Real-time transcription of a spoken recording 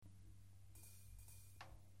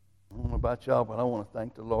about y'all, but I want to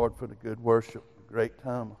thank the Lord for the good worship, the great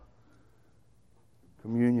time of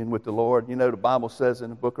communion with the Lord. You know, the Bible says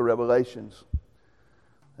in the book of Revelations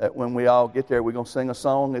that when we all get there, we're going to sing a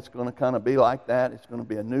song. It's going to kind of be like that. It's going to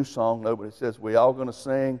be a new song, though, but it says we're all going to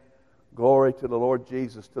sing glory to the Lord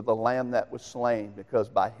Jesus, to the Lamb that was slain, because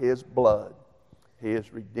by His blood He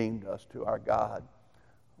has redeemed us to our God.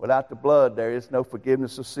 Without the blood, there is no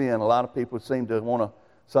forgiveness of sin. A lot of people seem to want to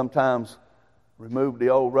sometimes remove the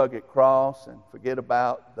old rugged cross and forget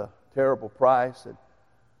about the terrible price that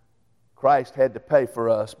Christ had to pay for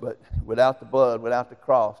us. But without the blood, without the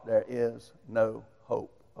cross, there is no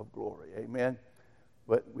hope of glory. Amen?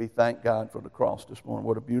 But we thank God for the cross this morning.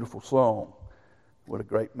 What a beautiful song. What a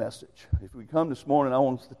great message. If we come this morning, I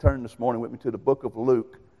want us to turn this morning with me to the book of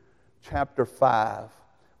Luke, chapter 5.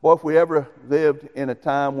 Boy, if we ever lived in a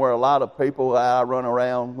time where a lot of people that I run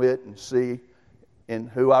around with and see and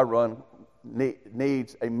who I run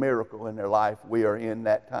needs a miracle in their life, we are in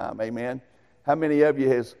that time. Amen? How many of you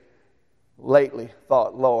has lately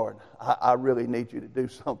thought, Lord, I really need you to do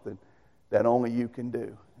something that only you can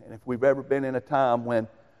do? And if we've ever been in a time when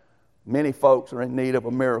many folks are in need of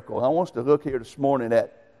a miracle, I want us to look here this morning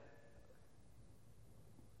at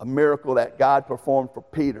a miracle that God performed for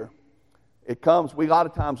Peter. It comes, we a lot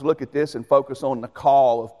of times look at this and focus on the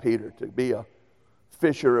call of Peter to be a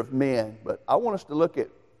fisher of men. But I want us to look at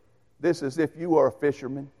this as if you were a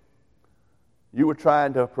fisherman. You were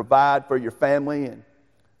trying to provide for your family and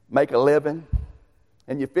make a living,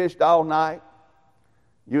 and you fished all night.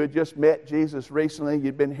 You had just met Jesus recently.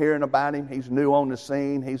 You'd been hearing about Him. He's new on the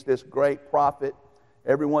scene. He's this great prophet.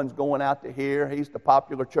 Everyone's going out to hear. He's the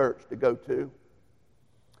popular church to go to.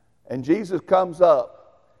 And Jesus comes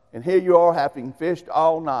up, and here you are having fished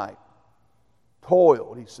all night.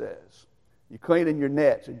 Toiled, He says. You're cleaning your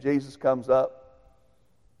nets, and Jesus comes up.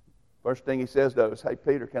 First thing He says, though, is, hey,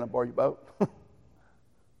 Peter, can I borrow your boat?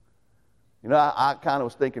 You know, I kind of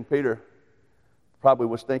was thinking, Peter probably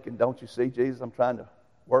was thinking, don't you see, Jesus, I'm trying to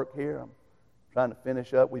work here. I'm trying to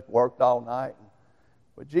finish up. We've worked all night.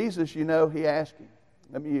 But Jesus, you know, He asked him,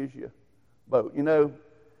 let me use your boat. You know,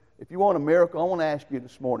 if you want a miracle, I want to ask you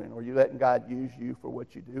this morning, are you letting God use you for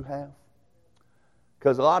what you do have?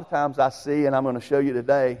 Because a lot of times I see, and I'm going to show you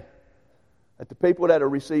today, that the people that are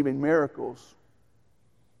receiving miracles,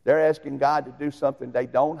 they're asking God to do something they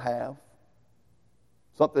don't have,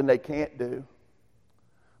 something they can't do.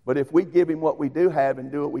 But if we give Him what we do have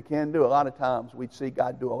and do what we can do, a lot of times we'd see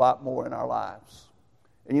God do a lot more in our lives.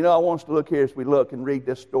 And you know, I want us to look here as we look and read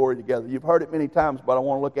this story together. You've heard it many times, but I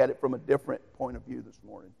want to look at it from a different point of view this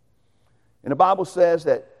morning. And the Bible says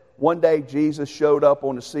that one day Jesus showed up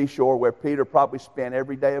on the seashore where Peter probably spent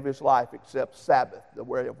every day of his life except Sabbath, the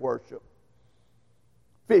way of worship,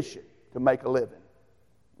 fishing to make a living.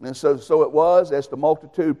 And so it was, as the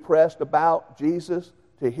multitude pressed about Jesus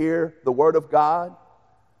to hear the word of God,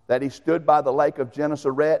 that He stood by the lake of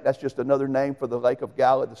Gennesaret. That's just another name for the lake of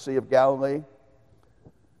Galilee, the Sea of Galilee.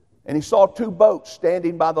 And He saw two boats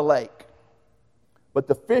standing by the lake. But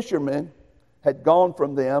the fishermen had gone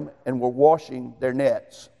from them and were washing their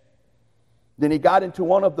nets. Then He got into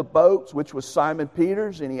one of the boats, which was Simon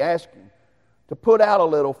Peter's, and He asked him to put out a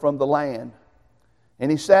little from the land. And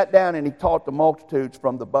He sat down and He taught the multitudes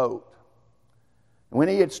from the boat. And when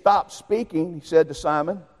He had stopped speaking, He said to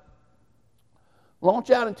Simon, launch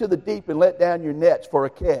out into the deep and let down your nets for a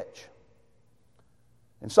catch.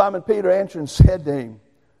 And Simon Peter answered and said to Him,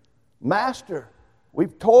 Master,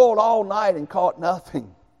 we've toiled all night and caught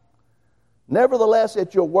nothing. Nevertheless,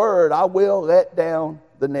 at your word, I will let down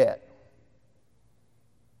the net.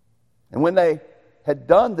 And when they had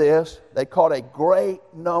done this, they caught a great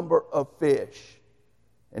number of fish,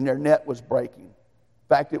 and their net was breaking. In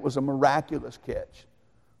fact, it was a miraculous catch.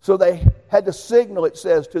 So they had to signal, it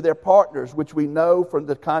says, to their partners, which we know from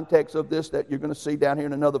the context of this that you're going to see down here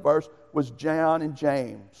in another verse, was John and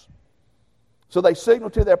James. So they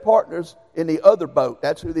signaled to their partners in the other boat,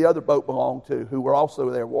 that's who the other boat belonged to, who were also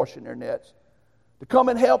there washing their nets, to come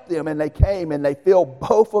and help them. And they came and they filled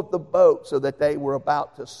both of the boats so that they were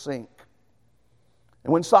about to sink.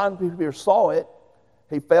 And when Simon Peter saw it,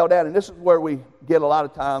 he fell down. And this is where we get a lot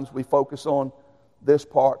of times, we focus on this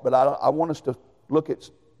part, but I want us to look at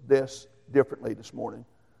this differently this morning.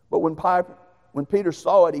 But when Peter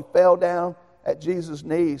saw it, he fell down at Jesus'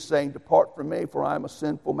 knees, saying, depart from me, for I am a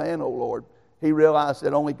sinful man, O Lord. He realized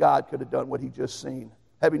that only God could have done what he just seen.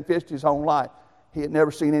 Having fished his whole life, he had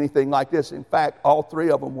never seen anything like this. In fact, all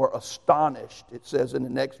three of them were astonished, it says in the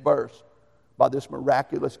next verse, by this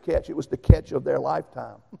miraculous catch. It was the catch of their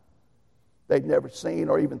lifetime. They'd never seen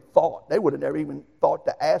or even thought. They would have never even thought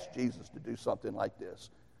to ask Jesus to do something like this.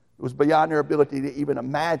 It was beyond their ability to even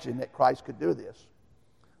imagine that Christ could do this.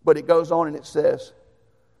 But it goes on and it says,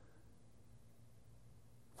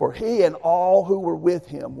 for he and all who were with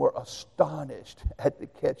him were astonished at the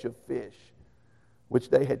catch of fish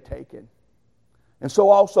which they had taken. And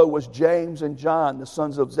so also was James and John, the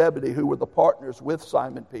sons of Zebedee, who were the partners with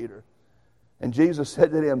Simon Peter. And Jesus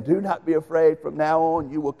said to them, do not be afraid. From now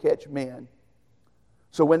on you will catch men.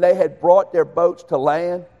 So when they had brought their boats to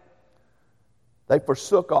land, they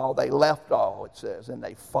forsook all, they left all, it says, and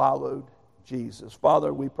they followed Jesus.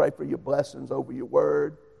 Father, we pray for your blessings over your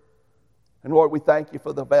word. And Lord, we thank you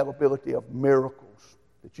for the availability of miracles,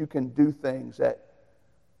 that you can do things that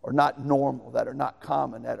are not normal, that are not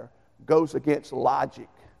common, that goes against logic,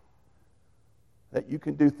 that you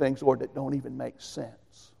can do things, Lord, that don't even make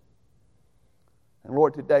sense. And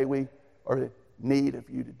Lord, today we are in need of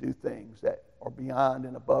you to do things that are beyond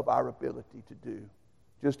and above our ability to do.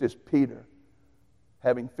 Just as Peter,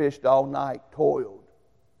 having fished all night, toiled,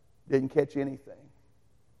 didn't catch anything.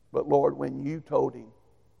 But Lord, when you told him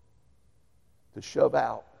to shove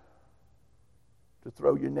out, to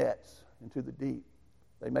throw your nets into the deep,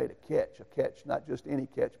 they made a catch, not just any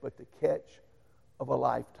catch, but the catch of a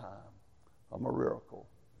lifetime. A miracle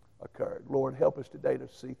occurred. Lord, help us today to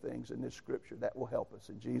see things in this scripture that will help us.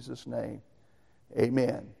 In Jesus' name,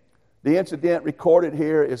 amen. The incident recorded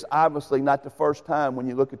here is obviously not the first time when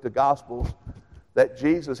you look at the Gospels that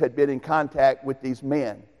Jesus had been in contact with these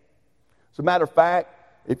men. As a matter of fact,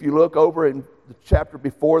 if you look over in the chapter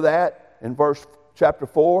before that, in chapter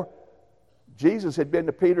 4, Jesus had been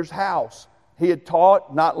to Peter's house. He had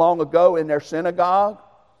taught not long ago in their synagogue.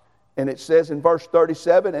 And it says in verse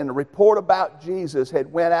 37, and a report about Jesus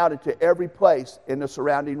had went out into every place in the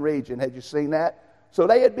surrounding region. Had you seen that? So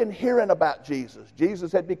they had been hearing about Jesus.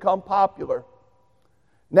 Jesus had become popular.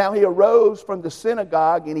 Now he arose from the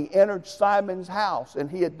synagogue and he entered Simon's house. And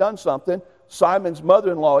he had done something. Simon's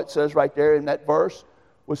mother-in-law, it says right there in that verse,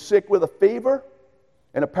 was sick with a fever.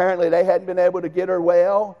 And apparently they hadn't been able to get her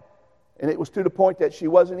well. And it was to the point that she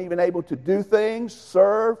wasn't even able to do things,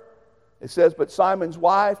 serve. It says, but Simon's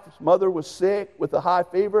wife, his mother, was sick with a high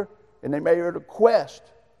fever, and they made a request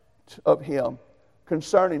of him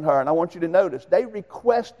concerning her. And I want you to notice, they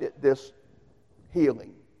requested this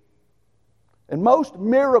healing. And most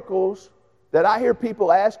miracles that I hear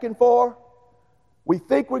people asking for, we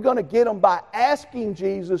think we're going to get them by asking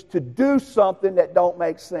Jesus to do something that don't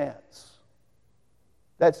make sense.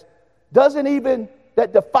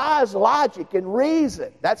 That defies logic and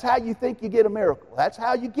reason. That's how you think you get a miracle. That's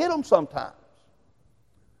how you get them sometimes.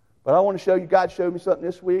 But I want to show you, God showed me something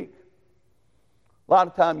this week. A lot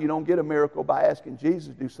of times you don't get a miracle by asking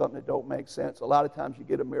Jesus to do something that don't make sense. A lot of times you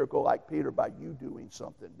get a miracle like Peter by you doing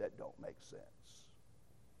something that don't make sense.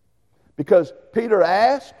 Because Peter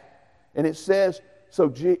asked, and it says, so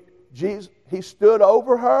Jesus, he stood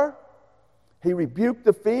over her, he rebuked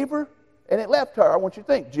the fever, and it left her. I want you to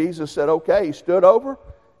think. Jesus said, okay, he stood over,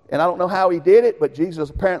 and I don't know how he did it, but Jesus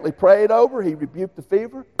apparently prayed over. He rebuked the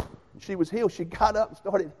fever, and she was healed. She got up and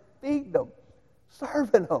started feeding them,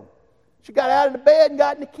 serving them. She got out of the bed and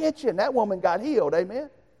got in the kitchen. That woman got healed, amen?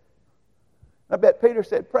 I bet Peter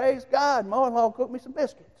said, praise God, mother-in-law cooked me some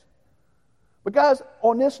biscuits. But guys,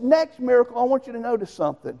 on this next miracle, I want you to notice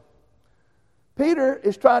something. Peter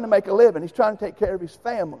is trying to make a living. He's trying to take care of his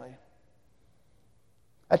family.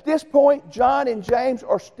 At this point, John and James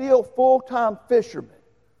are still full-time fishermen.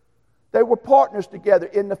 They were partners together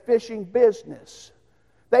in the fishing business.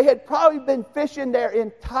 They had probably been fishing their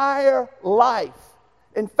entire life.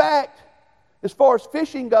 In fact, as far as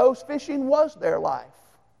fishing goes, fishing was their life.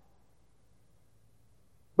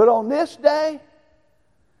 But on this day,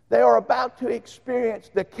 they are about to experience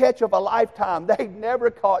the catch of a lifetime. They'd never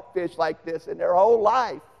caught fish like this in their whole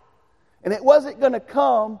life. And it wasn't going to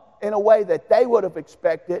come in a way that they would have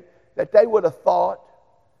expected, that they would have thought.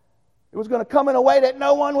 It was going to come in a way that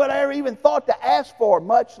no one would ever even thought to ask for,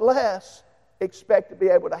 much less expect to be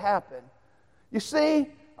able to happen. You see,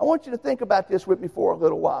 I want you to think about this with me for a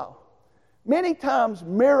little while. Many times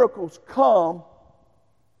miracles come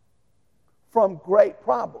from great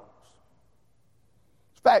problems.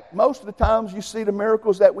 In fact, most of the times you see the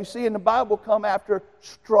miracles that we see in the Bible come after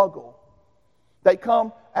struggle. They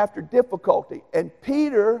come after difficulty. And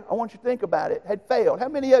Peter, I want you to think about it, had failed. How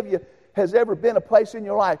many of you has ever been a place in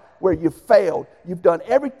your life where you've failed? You've done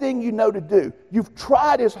everything you know to do. You've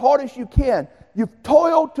tried as hard as you can. You've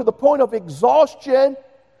toiled to the point of exhaustion.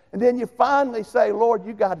 And then you finally say, Lord,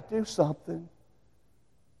 you got to do something.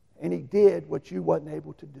 And he did what you wasn't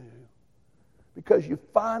able to do. Because you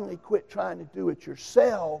finally quit trying to do it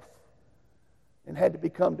yourself and had to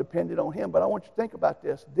become dependent on him. But I want you to think about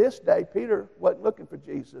this. This day, Peter wasn't looking for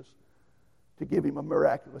Jesus to give him a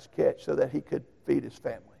miraculous catch so that he could feed his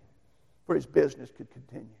family, for his business could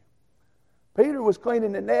continue. Peter was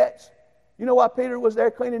cleaning the nets. You know why Peter was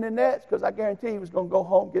there cleaning the nets? Because I guarantee he was going to go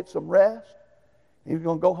home, get some rest. He was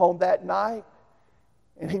going to go home that night,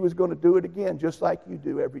 and he was going to do it again just like you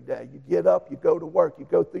do every day. You get up, you go to work, you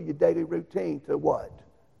go through your daily routine to what?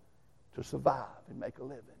 To survive and make a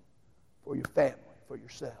living for your family, for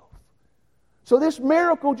yourself. So this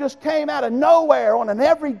miracle just came out of nowhere on an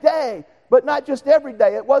everyday, but not just every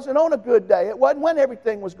day. It wasn't on a good day. It wasn't when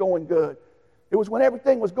everything was going good. It was when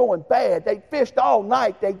everything was going bad. They fished all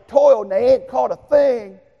night. They toiled and they hadn't caught a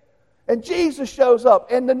thing. And Jesus shows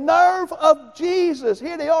up. And the nerve of Jesus,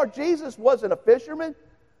 here they are. Jesus wasn't a fisherman,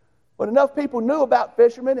 but enough people knew about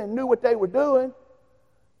fishermen and knew what they were doing.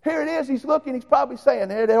 Here it is. He's looking. He's probably saying,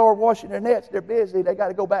 there they are washing their nets. They're busy. They got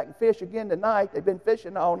to go back and fish again tonight. They've been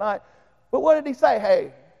fishing all night. But what did he say?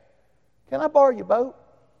 Hey, can I borrow your boat?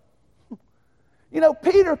 You know,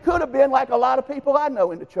 Peter could have been like a lot of people I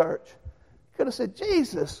know in the church. Could have said,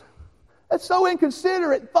 Jesus, that's so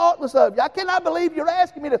inconsiderate and thoughtless of you. I cannot believe you're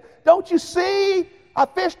asking me to. Don't you see? I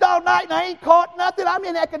fished all night and I ain't caught nothing. I'm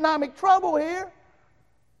in economic trouble here.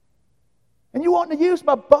 And you want to use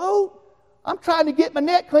my boat? I'm trying to get my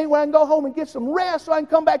net clean where I can go home and get some rest so I can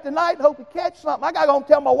come back tonight and hope to catch something. I got to go home and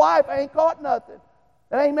tell my wife I ain't caught nothing.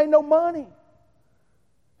 And I ain't made no money.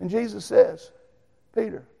 And Jesus says,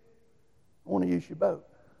 Peter, I want to use your boat.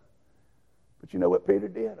 But you know what Peter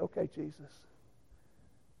did? Okay, Jesus.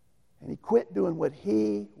 And he quit doing what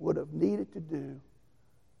he would have needed to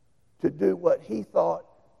do what he thought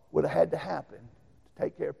would have had to happen to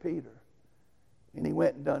take care of Peter. And he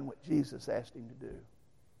went and done what Jesus asked him to do.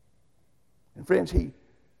 And friends, he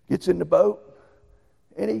gets in the boat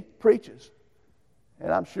and he preaches.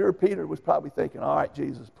 And I'm sure Peter was probably thinking, all right,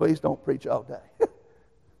 Jesus, please don't preach all day.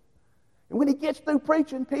 And when he gets through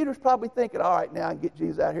preaching, Peter's probably thinking, all right, now I can get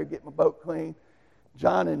Jesus out here, get my boat clean.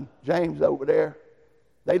 John and James over there,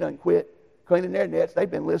 they done quit cleaning their nets. They've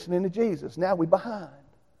been listening to Jesus. Now we're behind.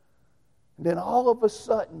 And then all of a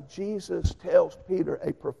sudden, Jesus tells Peter,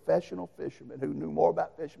 a professional fisherman who knew more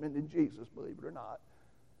about fishermen than Jesus, believe it or not,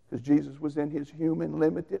 because Jesus was in his human,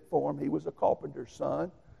 limited form. He was a carpenter's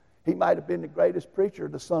son. He might have been the greatest preacher,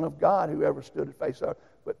 the Son of God, who ever stood at face earth.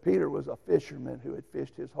 But Peter was a fisherman who had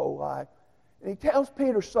fished his whole life. And he tells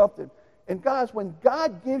Peter something. And guys, when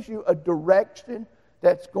God gives you a direction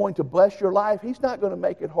that's going to bless your life, he's not going to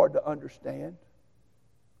make it hard to understand.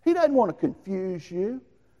 He doesn't want to confuse you.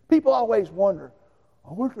 People always wonder,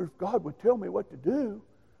 I wonder if God would tell me what to do.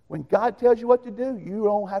 When God tells you what to do, you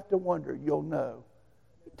don't have to wonder. You'll know.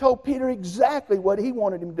 He told Peter exactly what he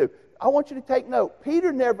wanted him to do. I want you to take note.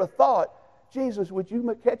 Peter never thought, Jesus, would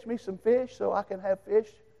you catch me some fish so I can have fish?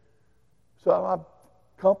 So my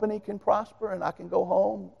company can prosper and I can go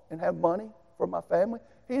home and have money for my family?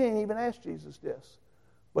 He didn't even ask Jesus this.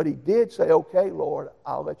 But he did say, okay, Lord,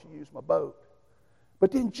 I'll let you use my boat.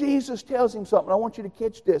 But then Jesus tells him something. I want you to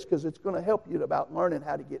catch this because it's going to help you about learning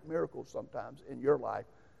how to get miracles sometimes in your life.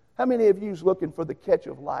 How many of you is looking for the catch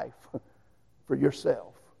of life for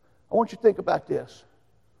yourself? I want you to think about this.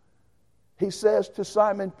 He says to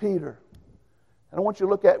Simon Peter, and I want you to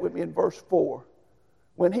look at it with me in verse 4.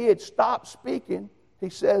 When he had stopped speaking, he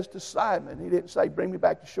says to Simon, he didn't say, bring me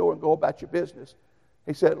back to shore and go about your business.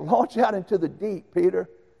 He said, launch out into the deep, Peter,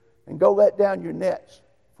 and go let down your nets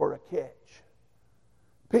for a catch.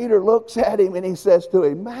 Peter looks at him and he says to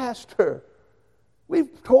him, Master,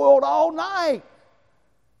 we've toiled all night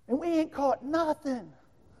and we ain't caught nothing.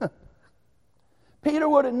 Peter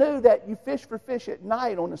would have knew that you fish for fish at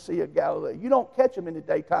night on the Sea of Galilee. You don't catch them in the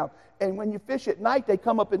daytime. And when you fish at night, they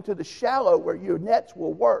come up into the shallow where your nets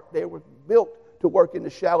will work. They were built to work in the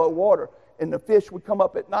shallow water. And the fish would come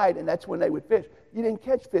up at night, and that's when they would fish. You didn't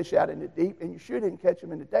catch fish out in the deep, and you sure didn't catch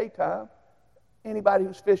them in the daytime. Anybody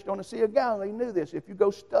who's fished on the Sea of Galilee knew this. If you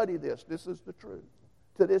go study this, this is the truth.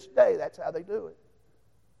 To this day, that's how they do it.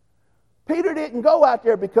 Peter didn't go out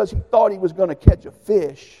there because he thought he was going to catch a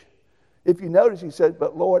fish. If you notice, he said,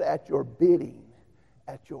 but Lord, at your bidding,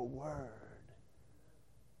 at your word,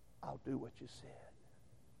 I'll do what you said.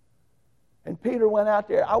 And Peter went out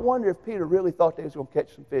there. I wonder if Peter really thought they was going to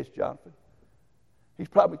catch some fish, Jonathan. He's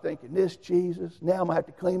probably thinking, this Jesus, now I'm going to have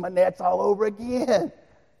to clean my nets all over again.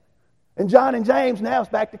 And John and James now is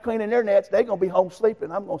back to cleaning their nets. They're going to be home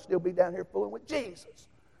sleeping. I'm going to still be down here fooling with Jesus.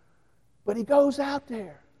 But he goes out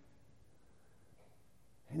there.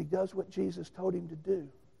 And he does what Jesus told him to do.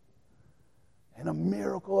 And a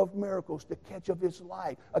miracle of miracles, the catch of his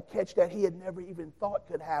life, a catch that he had never even thought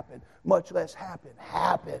could happen, much less happened.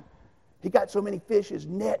 He got so many fish, his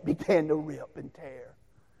net began to rip and tear.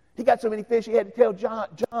 He got so many fish, he had to tell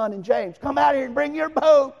John and James, come out here and bring your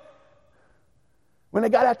boat. When they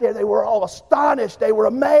got out there, they were all astonished. They were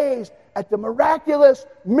amazed at the miraculous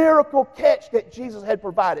miracle catch that Jesus had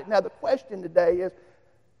provided. Now, the question today is,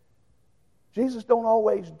 Jesus don't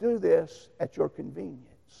always do this at your convenience.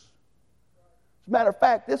 As a matter of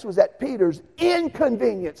fact, this was at Peter's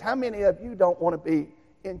inconvenience. How many of you don't want to be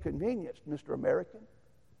inconvenienced, Mr. American?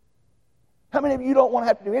 How many of you don't want to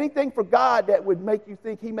have to do anything for God that would make you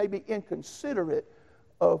think He may be inconsiderate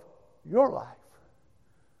of your life?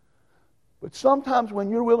 But sometimes when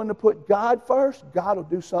you're willing to put God first, God will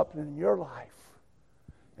do something in your life.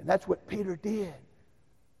 And that's what Peter did.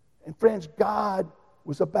 And friends, God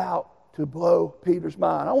was about to blow Peter's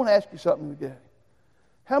mind. I want to ask you something today.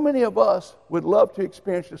 How many of us would love to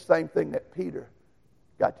experience the same thing that Peter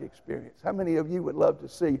got to experience? How many of you would love to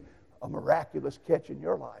see a miraculous catch in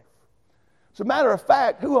your life? As a matter of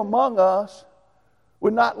fact, who among us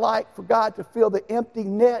would not like for God to fill the empty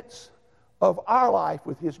nets of our life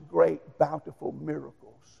with His great, bountiful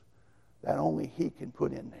miracles that only He can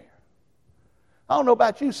put in there? I don't know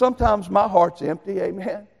about you, sometimes my heart's empty,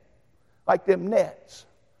 amen? Like them nets.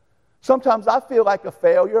 Sometimes I feel like a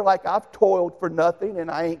failure, like I've toiled for nothing and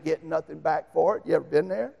I ain't getting nothing back for it. You ever been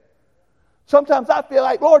there? Sometimes I feel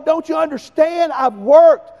like, Lord, don't you understand? I've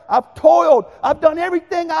worked, I've toiled, I've done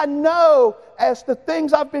everything I know as the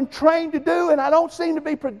things I've been trained to do, and I don't seem to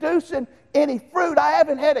be producing any fruit. I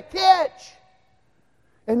haven't had a catch.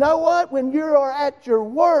 And you know what? When you are at your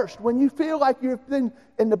worst, when you feel like you've been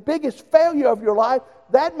in the biggest failure of your life,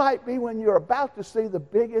 that might be when you're about to see the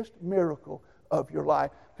biggest miracle of your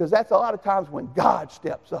life. Because that's a lot of times when God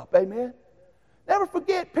steps up. Amen? Never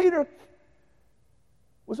forget, Peter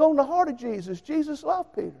was on the heart of Jesus. Jesus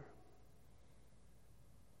loved Peter.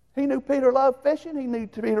 He knew Peter loved fishing. He knew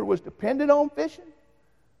Peter was dependent on fishing.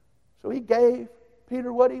 So He gave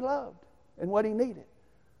Peter what he loved and what he needed.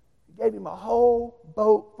 He gave him a whole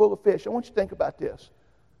boat full of fish. I want you to think about this.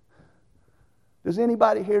 Does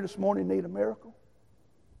anybody here this morning need a miracle?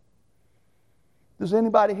 Does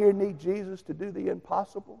anybody here need Jesus to do the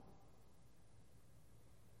impossible?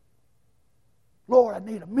 Lord, I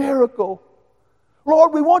need a miracle.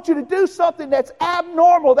 Lord, we want you to do something that's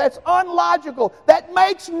abnormal, that's unlogical, that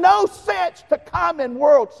makes no sense to common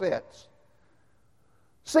world sense.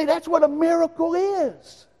 See, that's what a miracle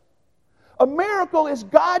is. A miracle is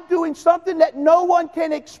God doing something that no one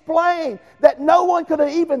can explain, that no one could have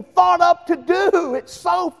even thought up to do. It's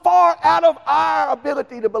so far out of our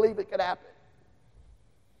ability to believe it could happen.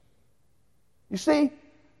 You see,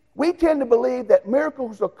 we tend to believe that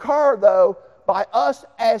miracles occur, though, by us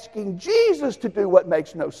asking Jesus to do what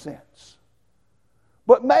makes no sense.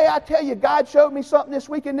 But may I tell you, God showed me something this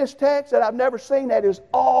week in this text that I've never seen that is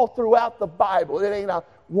all throughout the Bible. It ain't a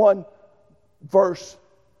one verse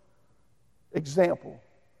example.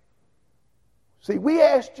 See, we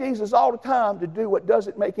ask Jesus all the time to do what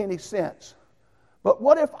doesn't make any sense. But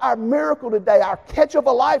what if our miracle today, our catch of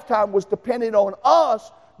a lifetime, was dependent on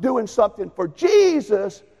us doing something for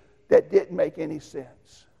Jesus that didn't make any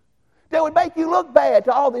sense? That would make you look bad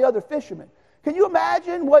to all the other fishermen. Can you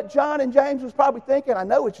imagine what John and James was probably thinking? I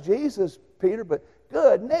know it's Jesus, Peter, but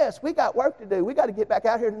goodness, we got work to do. We got to get back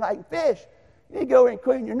out here tonight and fish. You need to go in and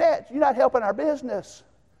clean your nets. You're not helping our business.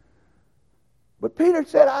 But Peter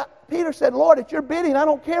said, Lord, at your bidding, I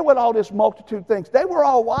don't care what all this multitude thinks. They were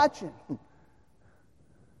all watching.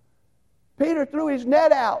 Peter threw his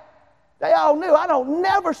net out. They all knew. I don't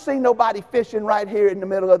never see nobody fishing right here in the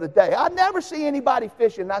middle of the day. I never see anybody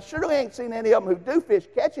fishing. I surely ain't seen any of them who do fish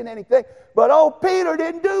catching anything. But old Peter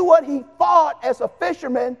didn't do what he thought as a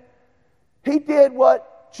fisherman. He did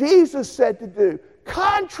what Jesus said to do,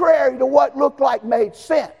 contrary to what looked like made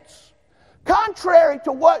sense, contrary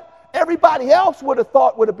to what everybody else would have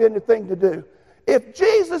thought would have been the thing to do. If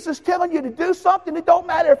Jesus is telling you to do something, it don't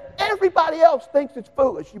matter if everybody else thinks it's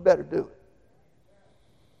foolish. You better do it.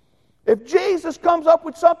 If Jesus comes up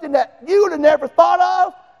with something that you would have never thought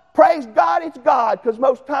of, praise God, it's God. Because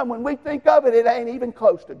most time when we think of it, it ain't even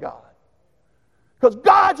close to God. Because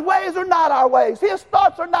God's ways are not our ways. His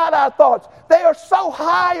thoughts are not our thoughts. They are so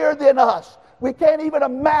higher than us. We can't even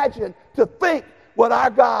imagine to think what our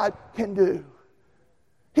God can do.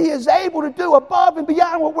 He is able to do above and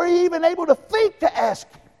beyond what we're even able to think to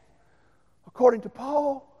ask Him, according to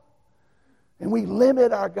Paul. And we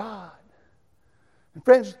limit our God. And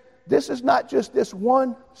friends, this is not just this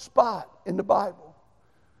one spot in the Bible.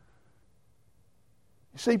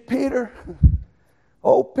 You see, Peter,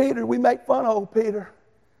 old Peter, we make fun of old Peter.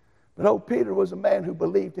 But old Peter was a man who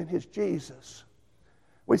believed in his Jesus.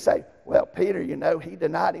 We say, well, Peter, he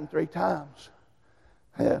denied him 3 times.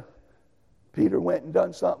 Yeah. Peter went and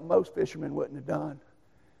done something most fishermen wouldn't have done.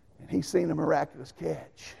 And he's seen a miraculous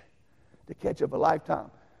catch. The catch of a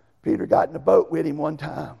lifetime. Peter got in the boat with him one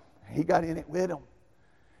time. He got in it with him.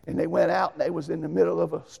 And they went out and they was in the middle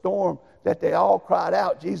of a storm that they all cried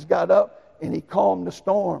out. Jesus got up and he calmed the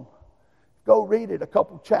storm. Go read it a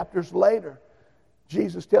couple chapters later.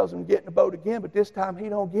 Jesus tells them to get in the boat again, but this time he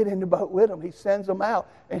don't get in the boat with them. He sends them out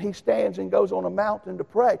and he stands and goes on a mountain to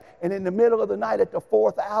pray. And in the middle of the night at the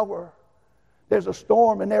 4th hour, there's a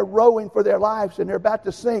storm and they're rowing for their lives and they're about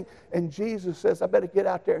to sink. And Jesus says, I better get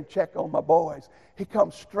out there and check on my boys. He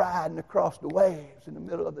comes striding across the waves in the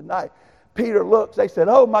middle of the night. Peter looks, they said,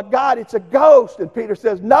 oh my God, it's a ghost. And Peter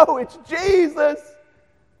says, no, it's Jesus.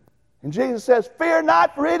 And Jesus says, fear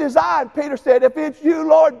not, for it is I. And Peter said, if it's you,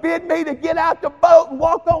 Lord, bid me to get out the boat and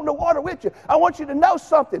walk on the water with you. I want you to know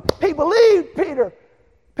something. He believed Peter.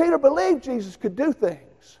 Peter believed Jesus could do things.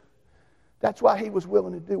 That's why he was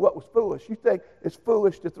willing to do what was foolish. You think it's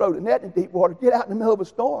foolish to throw the net in deep water, get out in the middle of a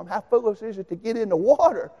storm. How foolish is it to get in the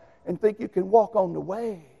water and think you can walk on the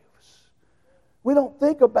waves? We don't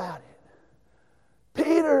think about it.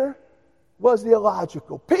 Peter was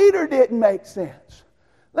illogical. Peter didn't make sense.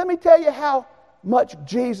 Let me tell you how much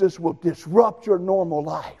Jesus will disrupt your normal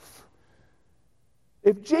life.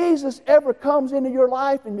 If Jesus ever comes into your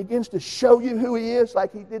life and begins to show you who he is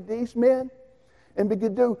like he did these men, and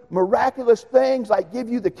begin to do miraculous things like give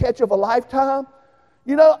you the catch of a lifetime.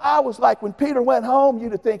 I was like, when Peter went home,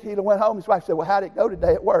 you'd think he'd have went home. His wife said, well, how'd it go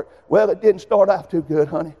today at work? Well, it didn't start off too good,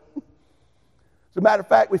 honey. As a matter of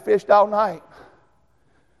fact, we fished all night.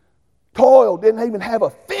 Toiled, didn't even have a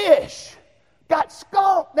fish. Got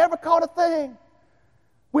skunked, never caught a thing.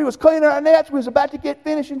 We was cleaning our nets, we was about to get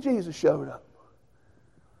finished, and Jesus showed up.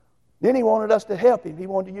 Then he wanted us to help him. He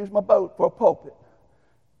wanted to use my boat for a pulpit.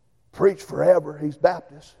 Preach forever, he's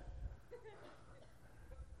Baptist.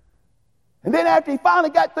 And then after he finally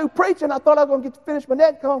got through preaching, I thought I was going to get to finish my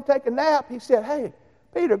net and come home and take a nap. He said, hey,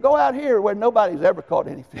 Peter, go out here where nobody's ever caught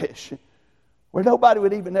any fish, where nobody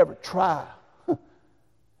would even ever try,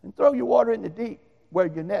 and throw your water in the deep where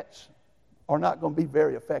your nets are not going to be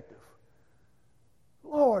very effective.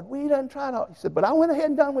 Lord, we done tried all. He said, but I went ahead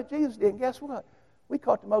and done what Jesus did, and guess what? We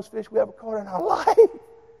caught the most fish we ever caught in our life. As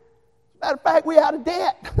a matter of fact, we out of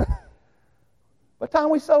debt. By the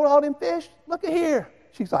time we sold all them fish, look at here.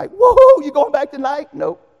 She's like, whoa, you going back tonight?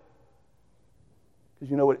 Nope.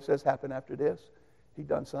 Because you know what it says happened after this? He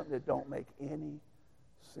done something that don't make any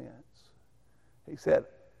sense. He said,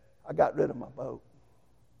 I got rid of my boat.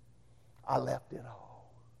 I left it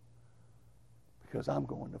all. Because I'm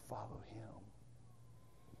going to follow him.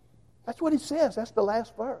 That's what he says. That's the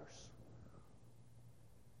last verse.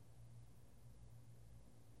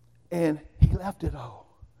 And he left it all.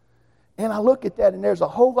 And I look at that, and there's a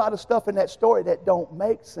whole lot of stuff in that story that don't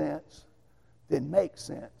make sense, then makes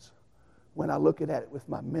sense when I look at it with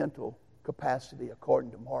my mental capacity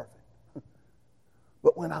according to Marvin.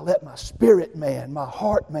 But when I let my spirit man, my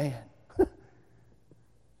heart man,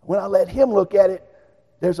 when I let him look at it,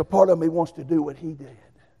 there's a part of me wants to do what he did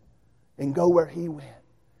and go where he went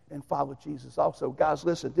and follow Jesus also. Guys,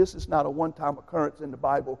 listen, this is not a one-time occurrence in the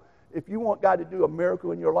Bible. If you want God to do a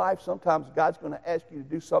miracle in your life, sometimes God's going to ask you to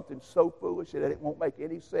do something so foolish that it won't make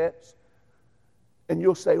any sense. And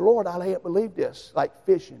you'll say, Lord, I can't believe this. Like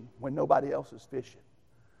fishing when nobody else is fishing.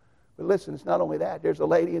 But listen, it's not only that. There's a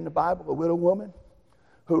lady in the Bible, a widow woman,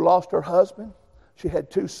 who lost her husband. She had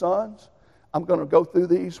 2 sons. I'm going to go through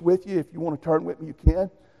these with you. If you want to turn with me, you can.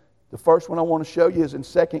 The first one I want to show you is in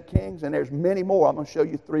 2 Kings, and there's many more. I'm going to show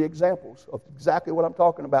you 3 examples of exactly what I'm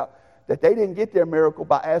talking about. That they didn't get their miracle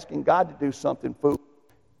by asking God to do something foolish,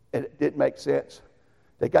 and it didn't make sense.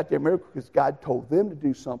 They got their miracle because God told them to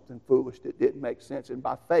do something foolish that didn't make sense, and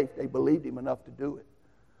by faith they believed him enough to do it.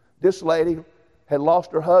 This lady had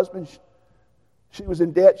lost her husband. She was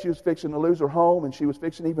in debt. She was fixing to lose her home, and she was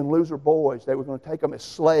fixing to even lose her boys. They were going to take them as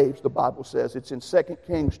slaves, the Bible says. It's in 2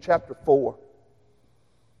 Kings chapter 4.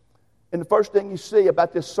 And the first thing you see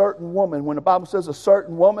about this certain woman, when the Bible says a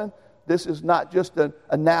certain woman, this is not just an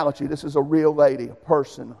analogy. This is a real lady, a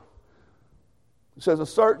person. It says a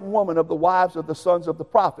certain woman of the wives of the sons of the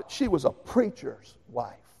prophets. She was a preacher's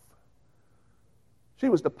wife. She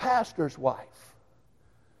was the pastor's wife.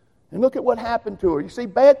 And look at what happened to her. You see,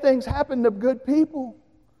 bad things happen to good people.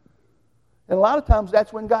 And a lot of times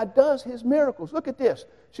that's when God does his miracles. Look at this.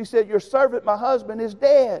 She said, your servant, my husband, is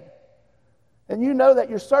dead. And you know that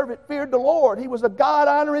your servant feared the Lord. He was a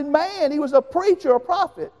God-honoring man. He was a preacher, a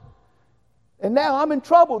prophet. And now I'm in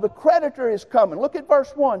trouble. The creditor is coming. Look at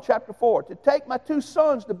verse 1, chapter 4. To take my 2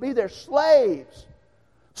 sons to be their slaves.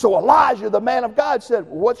 So Elijah, the man of God, said,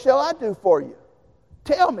 well, what shall I do for you?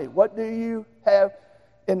 Tell me, what do you have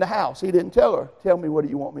in the house? He didn't tell her, tell me, what do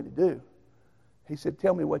you want me to do? He said,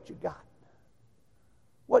 tell me what you got.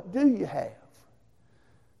 What do you have?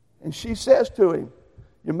 And she says to him,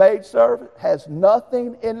 your maidservant has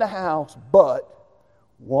nothing in the house but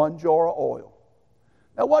one jar of oil.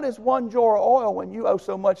 Now, what is one jar of oil when you owe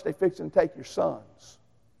so much they fix and take your sons?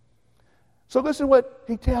 So listen what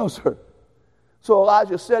he tells her. So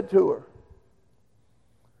Elijah said to her,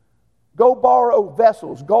 go borrow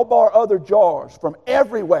vessels, go borrow other jars from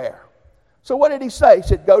everywhere. So what did he say? He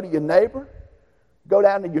said, go to your neighbor, go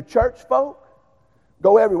down to your church folk,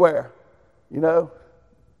 go everywhere. You know,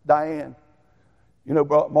 Diane, you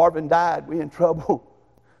know, Marvin died, we in trouble.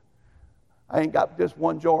 I ain't got just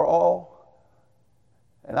one jar of oil,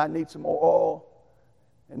 and I need some more oil.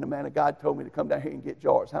 And the man of God told me to come down here and get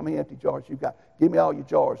jars. How many empty jars you got? Give me all your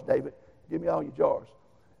jars, David. Give me all your jars.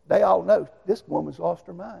 They all know this woman's lost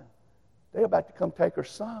her mind. They're about to come take her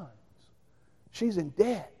sons. She's in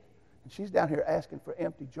debt, and she's down here asking for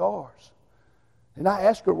empty jars. And I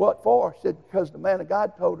asked her what for. She said, because the man of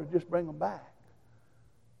God told her, just bring them back.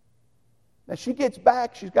 Now she gets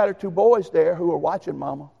back. She's got her two boys there who are watching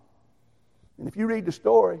Mama. And if you read the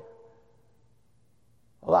story,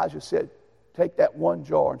 Elijah said, take that one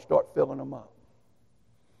jar and start filling them up.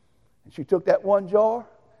 And she took that one jar,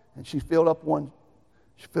 and she filled up one.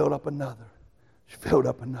 She filled up another. She filled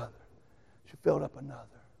up another. She filled up another.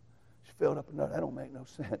 She filled up another. That don't make no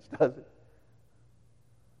sense, does it?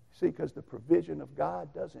 See, because the provision of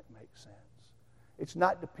God doesn't make sense. It's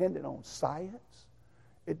not dependent on science.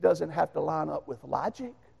 It doesn't have to line up with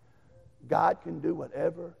logic. God can do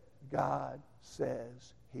whatever God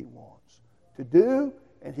says He wants to do,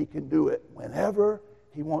 and He can do it whenever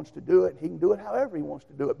He wants to do it. He can do it however He wants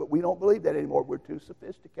to do it, but we don't believe that anymore. We're too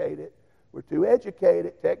sophisticated. We're too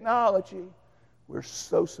educated. Technology. We're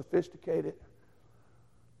so sophisticated.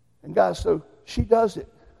 And guys, so she does it.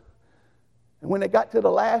 And when they got to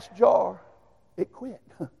the last jar, it quit.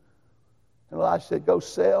 And Elijah said, go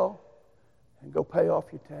sell and go pay off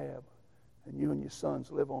your tab. And you and your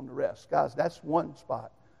sons live on the rest. Guys, that's one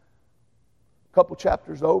spot. A couple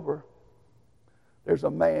chapters over, there's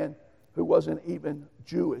a man who wasn't even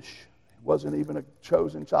Jewish. He wasn't even a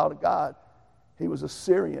chosen child of God. He was a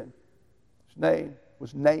Syrian. His name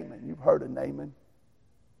was Naaman. You've heard of Naaman.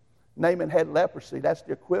 Naaman had leprosy. That's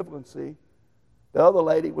the equivalency. The other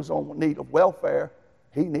lady was on need of welfare.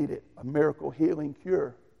 He needed a miracle healing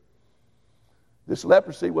cure. This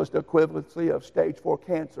leprosy was the equivalency of stage 4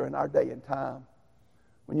 cancer in our day and time.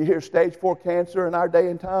 When you hear stage 4 cancer in our day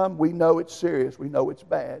and time, we know it's serious. We know it's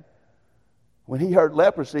bad. When he heard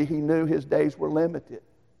leprosy, he knew his days were limited.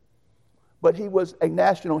 But he was a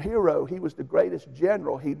national hero. He was the greatest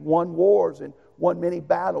general. He'd won wars and won many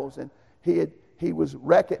battles, and he was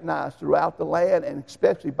recognized throughout the land, and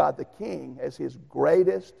especially by the king, as his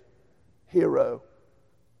greatest hero.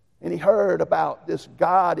 And he heard about this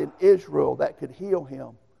God in Israel that could heal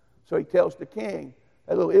him. So he tells the king,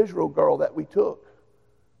 that little Israel girl that we took,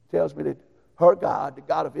 tells me that her God, the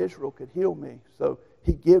God of Israel, could heal me. So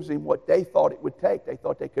he gives him what they thought it would take. They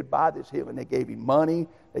thought they could buy this healing. They gave him money.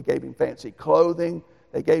 They gave him fancy clothing.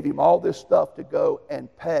 They gave him all this stuff to go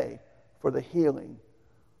and pay for the healing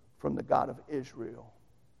from the God of Israel.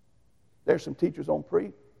 There's some teachers on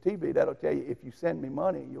TV that'll tell you, if you send me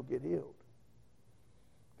money, you'll get healed.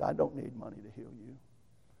 God don't need money to heal you. In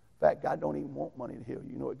fact, God don't even want money to heal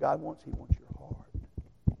you. You know what God wants? He wants your heart.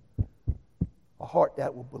 A heart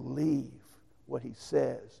that will believe what He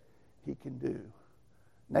says He can do.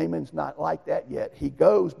 Naaman's not like that yet. He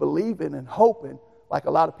goes believing and hoping, like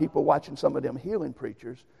a lot of people watching some of them healing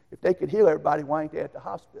preachers. If they could heal everybody, why ain't they at the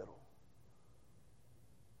hospital?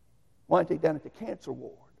 Why aren't they down at the cancer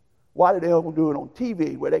ward? Why do they all do it on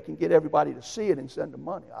TV where they can get everybody to see it and send them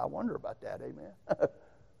money? I wonder about that, amen.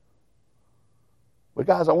 But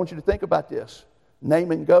guys, I want you to think about this.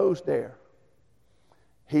 Naaman goes there.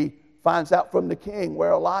 He finds out from the king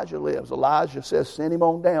where Elijah lives. Elijah says, send him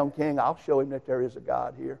on down, king. I'll show him that there is a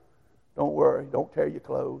God here. Don't worry. Don't tear your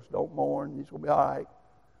clothes. Don't mourn. He's going to be all right.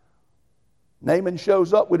 Naaman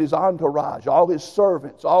shows up with his entourage, all his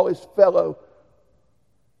servants, all his fellow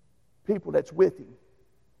people that's with him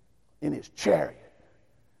in his chariot.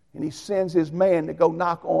 And he sends his man to go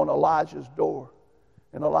knock on Elijah's door.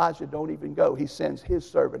 And Elijah don't even go. He sends his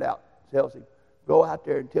servant out, tells him, go out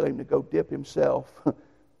there and tell him to go dip himself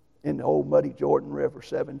in the old muddy Jordan River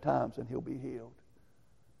 7 times and he'll be healed.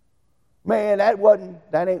 Man,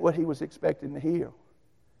 that ain't what he was expecting to heal.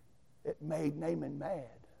 It made Naaman mad.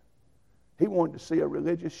 He wanted to see a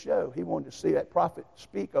religious show. He wanted to see that prophet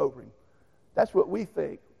speak over him. That's what we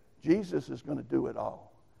think. Jesus is going to do it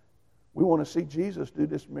all. We want to see Jesus do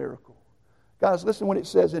this miracle. Guys, listen what it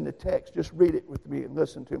says in the text. Just read it with me and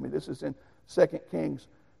listen to me. This is in 2 Kings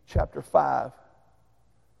chapter 5.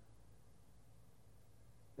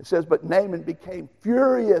 It says, but Naaman became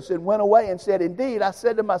furious and went away and said, indeed, I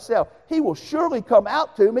said to myself, he will surely come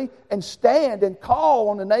out to me and stand and call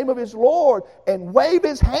on the name of his Lord and wave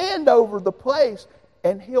his hand over the place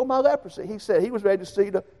and heal my leprosy. He said he was ready to see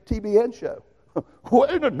the TBN show.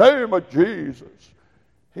 In the name of Jesus.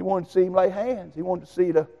 He wanted to see him lay hands. He wanted to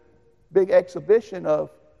see the big exhibition of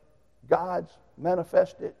God's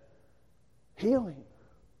manifested healing.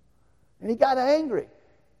 And he got angry.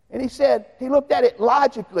 And he said, he looked at it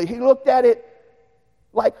logically. He looked at it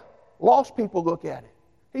like lost people look at it.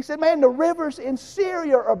 He said, man, the rivers in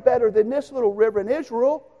Syria are better than this little river in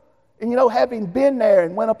Israel. And you know, having been there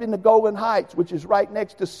and went up in the Golan Heights, which is right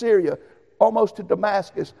next to Syria, almost to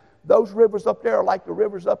Damascus, those rivers up there are like the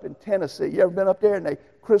rivers up in Tennessee. You ever been up there? And they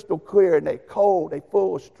crystal clear and they cold, they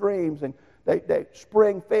full of streams, and they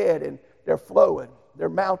spring fed and they're flowing. They're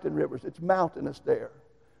mountain rivers. It's mountainous there.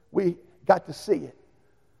 We got to see it.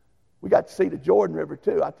 We got to see the Jordan River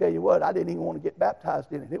too. I tell you what, I didn't even want to get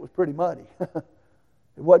baptized in it. It was pretty muddy. It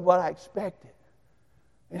wasn't what I expected.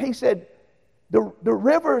 And he said, the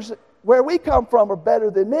rivers where we come from are better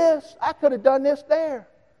than this. I could have done this there.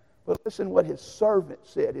 But listen what his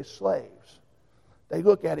servants said, his slaves. They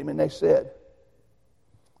look at him and they said,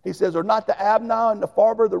 he says, are not the Abana and the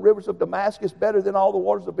Pharpar, the rivers of Damascus, better than all the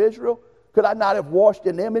waters of Israel? Could I not have washed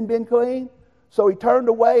in them and been clean? So he turned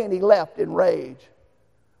away and he left in rage.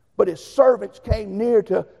 But his servants came near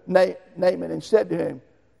to Naaman and said to him,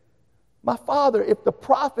 my father, if the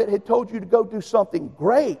prophet had told you to go do something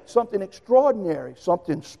great, something extraordinary,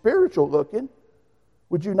 something spiritual looking,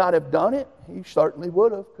 would you not have done it? He certainly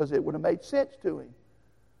would have, because it would have made sense to him.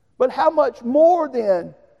 But how much more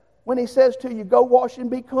then when he says to you, go wash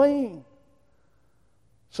and be clean?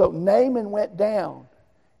 So Naaman went down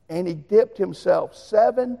and he dipped himself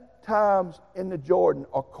 7 times in the Jordan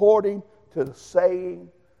according to the saying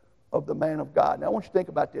of the man of God. Now I want you to think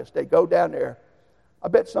about this. They go down there. I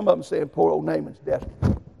bet some of them saying, poor old Naaman's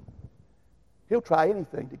desperate. He'll try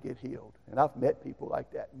anything to get healed. And I've met people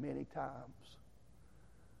like that many times.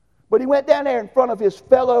 But he went down there in front of his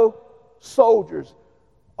fellow soldiers,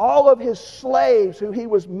 all of his slaves who he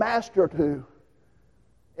was master to.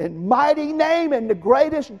 And mighty Naaman, the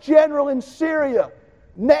greatest general in Syria,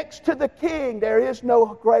 next to the king, there is no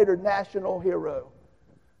greater national hero.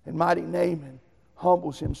 And mighty Naaman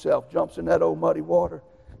humbles himself, jumps in that old muddy water.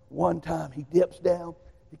 One time he dips down,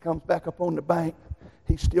 he comes back up on the bank.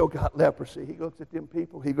 He's still got leprosy. He looks at them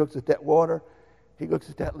people, he looks at that water, he looks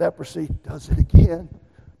at that leprosy, does it again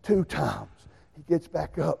 2 times. He gets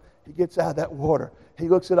back up, he gets out of that water. He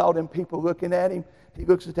looks at all them people looking at him, he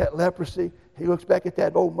looks at that leprosy, he looks back at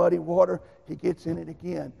that old muddy water, he gets in it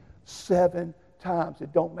again 7 times.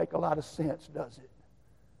 It don't make a lot of sense, does it?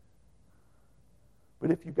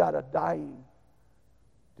 But if you got a dying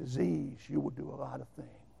disease, you will do a lot of things.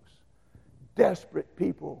 Desperate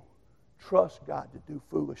people trust God to do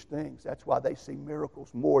foolish things. That's why they see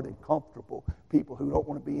miracles more than comfortable people who don't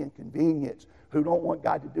want to be inconvenienced, who don't want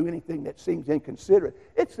God to do anything that seems inconsiderate.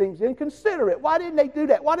 It seems inconsiderate. Why didn't they do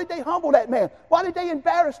that? Why did they humble that man? Why did they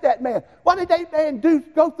embarrass that man? Why did they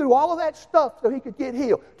go through all of that stuff so he could get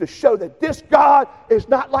healed? To show that this God is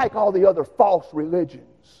not like all the other false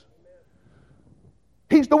religions.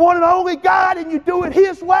 He's the one and only God, and you do it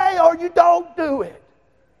His way or you don't do it.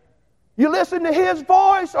 You listen to His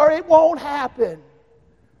voice or it won't happen.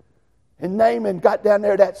 And Naaman got down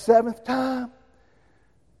there that 7th time.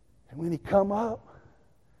 And when he come up,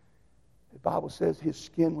 the Bible says his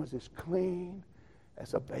skin was as clean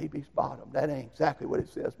as a baby's bottom. That ain't exactly what it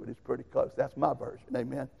says, but it's pretty close. That's my version.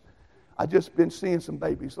 Amen. I just been seeing some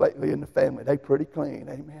babies lately in the family. They pretty clean.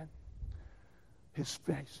 Amen. His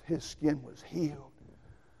face, his skin was healed.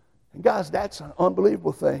 And guys, that's an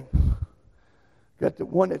unbelievable thing. But the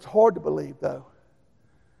one that's hard to believe, though,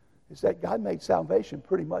 is that God made salvation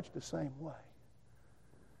pretty much the same way.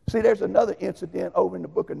 See, there's another incident over in the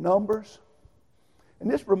book of Numbers. And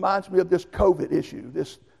this reminds me of this COVID issue,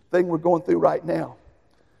 this thing we're going through right now.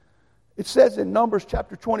 It says in Numbers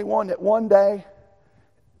chapter 21 that one day,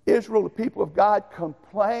 Israel, the people of God,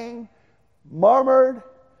 complained, murmured,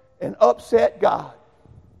 and upset God.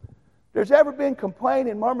 If there's ever been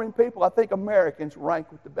complaining, murmuring people, I think Americans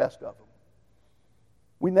rank with the best of them.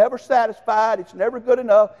 We never satisfied. It's never good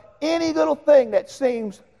enough. Any little thing that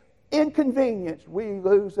seems inconvenience, we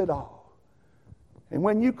lose it all. And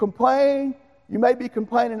when you complain, you may be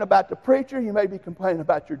complaining about the preacher. You may be complaining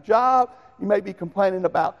about your job. You may be complaining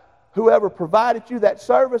about whoever provided you that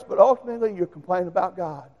service, but ultimately you're complaining about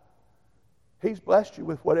God. He's blessed you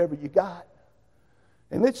with whatever you got.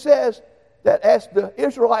 And it says that as the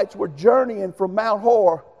Israelites were journeying from Mount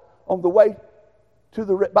Hor on the way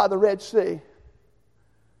by the Red Sea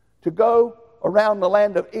to go around the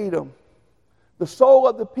land of Edom, the soul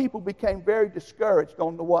of the people became very discouraged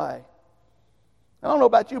on the way. I don't know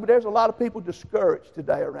about you, but there's a lot of people discouraged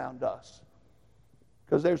today around us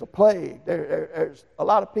because there's a plague. There's a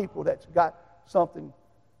lot of people that's got something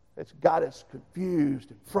that's got us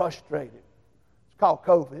confused and frustrated. It's called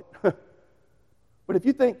COVID. But if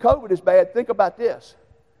you think COVID is bad, think about this.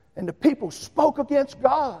 And the people spoke against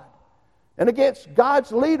God and against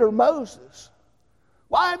God's leader, Moses.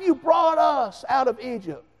 Why have you brought us out of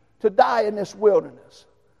Egypt to die in this wilderness?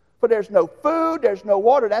 For there's no food, there's no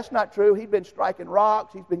water. That's not true. He'd been striking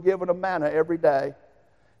rocks. He's been giving them manna every day.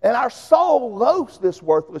 And our soul loathes this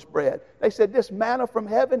worthless bread. They said this manna from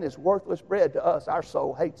heaven is worthless bread to us. Our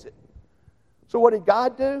soul hates it. So what did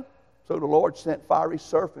God do? So the Lord sent fiery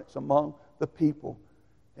serpents among the people,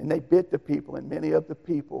 and they bit the people, and many of the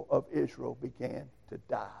people of Israel began to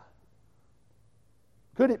die.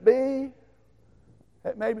 Could it be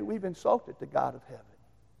that maybe we've insulted the God of heaven?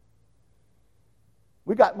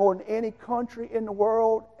 We got more than any country in the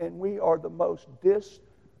world, and we are the most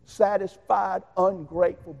dissatisfied,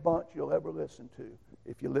 ungrateful bunch you'll ever listen to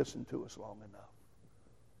if you listen to us long enough.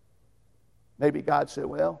 Maybe God said,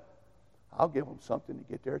 well, I'll give them something to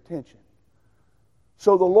get their attention.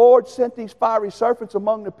 So the Lord sent these fiery serpents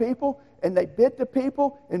among the people, and they bit the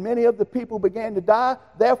people, and many of the people began to die.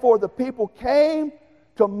 Therefore the people came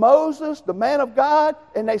to Moses, the man of God,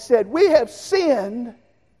 and they said, we have sinned,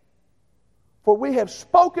 for we have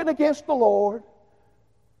spoken against the Lord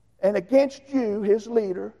and against you, his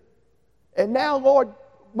leader. And now, Lord,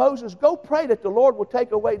 Moses, go pray that the Lord will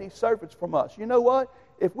take away these serpents from us. You know what?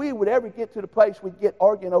 If we would ever get to the place we'd get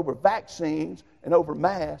arguing over vaccines and over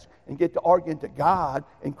masks and get to arguing to God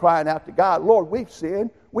and crying out to God, Lord, we've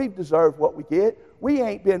sinned. We've deserved what we get. We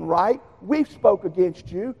ain't been right. We've spoke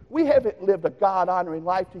against you. We haven't lived a God-honoring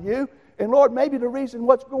life to you. And Lord, maybe the reason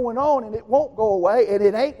what's going on and it won't go away and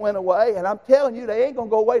it ain't went away, and I'm telling you they ain't going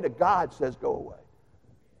to go away till God says go away.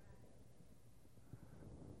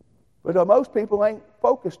 But most people ain't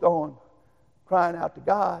focused on crying out to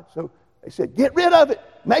God, so they said, get rid of it.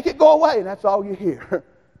 Make it go away. And that's all you hear.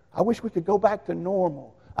 I wish we could go back to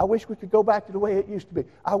normal. I wish we could go back to the way it used to be.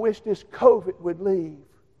 I wish this COVID would leave.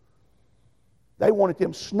 They wanted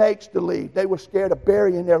them snakes to leave. They were scared of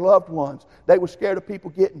burying their loved ones. They were scared of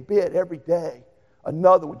people getting bit every day.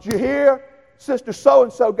 Another one. Did you hear? Sister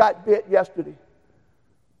so-and-so got bit yesterday.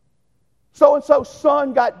 So-and-so's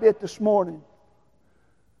son got bit this morning.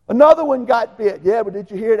 Another one got bit. Yeah, but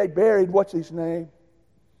did you hear they buried what's his name?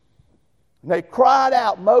 And they cried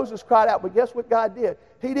out. Moses cried out. But guess what God did?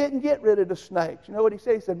 He didn't get rid of the snakes. You know what he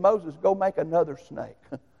said? He said, Moses, go make another snake.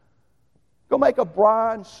 Go make a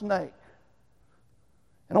bronze snake.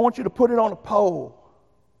 And I want you to put it on a pole.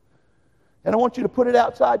 And I want you to put it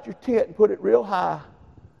outside your tent and put it real high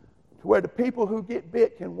to where the people who get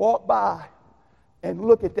bit can walk by and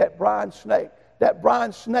look at that bronze snake. That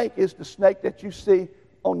bronze snake is the snake that you see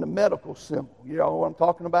on the medical symbol. You know what I'm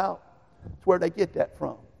talking about? It's where they get that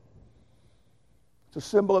from. It's a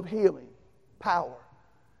symbol of healing, power.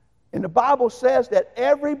 And the Bible says that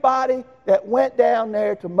everybody that went down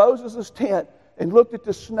there to Moses' tent and looked at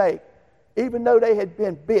the snake, even though they had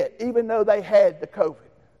been bit, even though they had the COVID,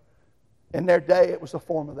 in their day it was a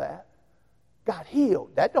form of that, got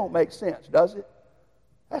healed. That don't make sense, does it?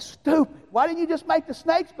 That's stupid. Why didn't you just make the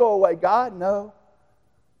snakes go away, God? No.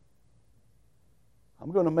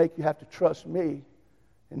 I'm going to make you have to trust me.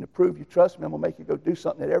 And to prove you trust me, I'm going to make you go do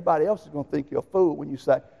something that everybody else is going to think you're a fool when you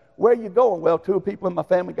say, where are you going? Well, 2 people in my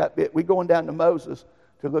family got bit. We're going down to Moses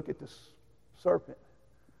to look at this serpent.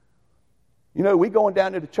 You know, we're going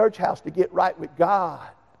down to the church house to get right with God.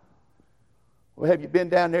 Well, have you been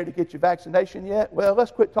down there to get your vaccination yet? Well,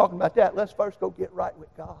 let's quit talking about that. Let's first go get right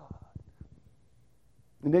with God.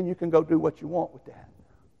 And then you can go do what you want with that.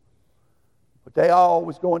 But they all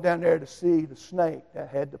was going down there to see the snake that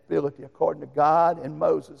had the ability, according to God and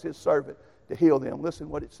Moses, his servant, to heal them. Listen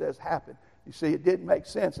what it says happened. You see, it didn't make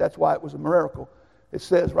sense. That's why it was a miracle. It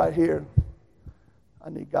says right here,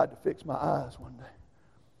 I need God to fix my eyes one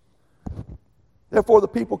day. Therefore the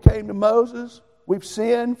people came to Moses. We've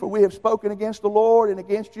sinned, for we have spoken against the Lord and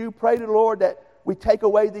against you. Pray to the Lord that we take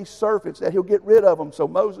away these serpents, that he'll get rid of them. So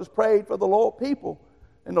Moses prayed for the Lord people.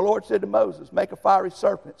 And the Lord said to Moses, make a fiery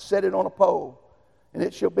serpent, set it on a pole, and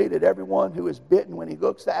it shall be that everyone who is bitten when he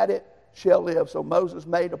looks at it shall live. So Moses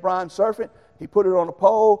made a bronze serpent. He put it on a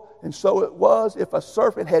pole, and so it was. If a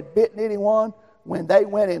serpent had bitten anyone, when they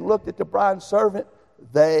went and looked at the blind servant,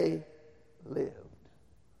 they lived.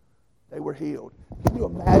 They were healed. Can you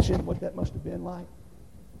imagine what that must have been like?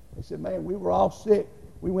 They said, man, we were all sick.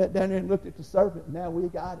 We went down there and looked at the serpent. Now we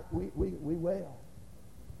got it. We well.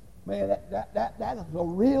 Man, that is a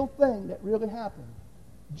real thing that really happened.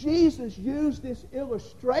 Jesus used this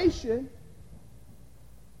illustration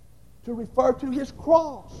to refer to his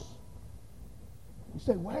cross. You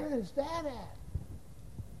say, where is that at?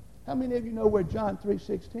 How many of you know where John 3:16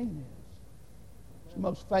 is? It's the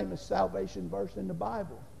most famous salvation verse in the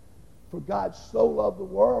Bible. For God so loved the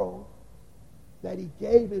world that he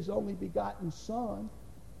gave his only begotten Son,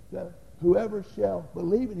 that whoever shall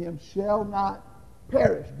believe in him shall not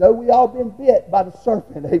perish. Though we all been bit by the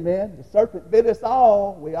serpent, amen. The serpent bit us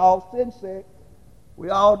all. We all sin sick. We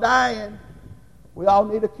all dying. We all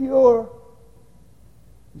need a cure.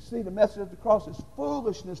 You see, the message of the cross is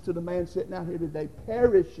foolishness to the man sitting out here today,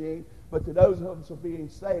 perishing. But to those of us who are being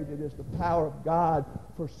saved, it is the power of God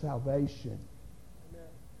for salvation. Amen.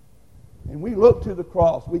 And we look to the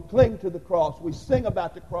cross. We cling to the cross. We sing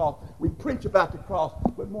about the cross. We preach about the cross.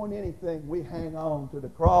 But more than anything, we hang on to the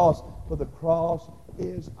cross. For the cross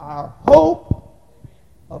is our hope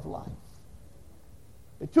of life.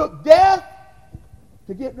 It took death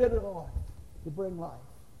to get rid of life, to bring life.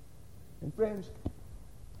 And friends,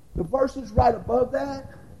 the verses right above that,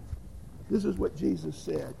 this is what Jesus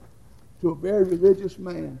said to a very religious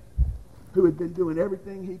man who had been doing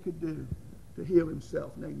everything he could do to heal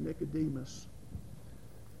himself, named Nicodemus.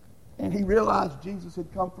 And he realized Jesus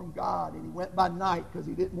had come from God, and he went by night because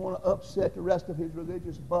he didn't want to upset the rest of his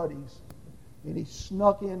religious buddies. And he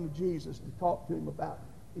snuck into Jesus to talk to him about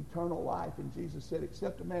eternal life. And Jesus said,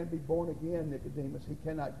 except a man be born again, Nicodemus, he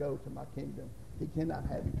cannot go to my kingdom. He cannot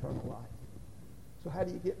have eternal life. So how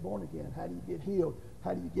do you get born again? How do you get healed?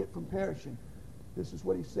 How do you get from perishing? This is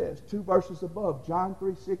what he says. 2 verses above, John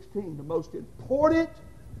 3:16, the most important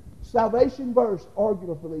salvation verse,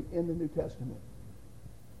 arguably, in the New Testament.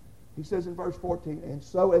 He says in verse 14, and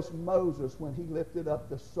so as Moses, when he lifted up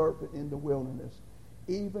the serpent in the wilderness,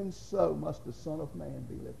 even so must the Son of Man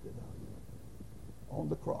be lifted up on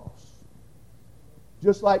the cross.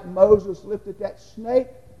 Just like Moses lifted that snake,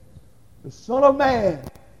 the Son of Man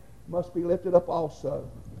must be lifted up also.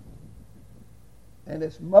 And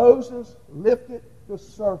as Moses lifted the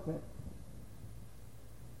serpent,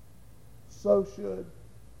 so should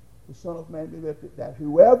the Son of Man be lifted, that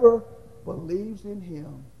whoever believes in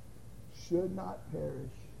him should not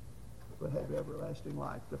perish, but have everlasting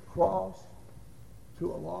life. The cross,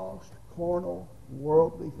 to a lost, carnal,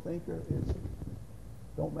 worldly thinker,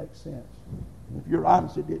 don't make sense. And if you're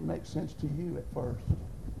honest, it didn't make sense to you at first.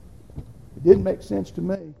 It didn't make sense to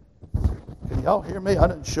me. Can y'all hear me? I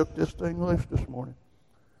done shook this thing loose this morning.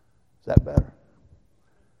 Is that better?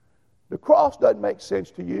 The cross doesn't make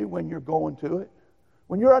sense to you when you're going to it.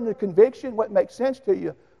 When you're under conviction, what makes sense to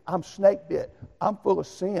you, I'm snake bit. I'm full of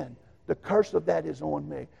sin. The curse of that is on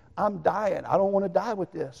me. I'm dying. I don't want to die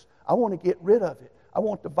with this. I want to get rid of it. I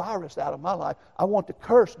want the virus out of my life. I want the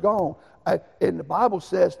curse gone. And the Bible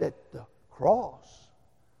says that the cross,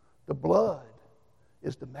 the blood,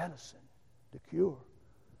 is the medicine, the cure.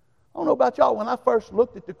 I don't know about y'all. When I first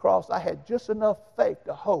looked at the cross, I had just enough faith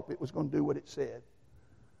to hope it was going to do what it said.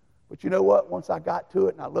 But you know what? Once I got to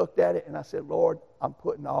it and I looked at it and I said, Lord, I'm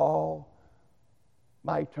putting all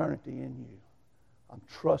my eternity in you. I'm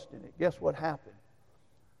trusting it. Guess what happened?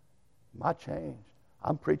 My changed.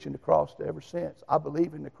 I'm preaching the cross ever since. I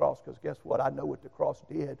believe in the cross because guess what? I know what the cross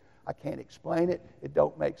did. I can't explain it. It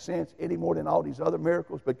don't make sense any more than all these other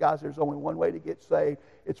miracles. But guys, there's only one way to get saved.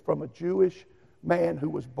 It's from a Jewish man who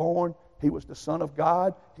was born. He was the Son of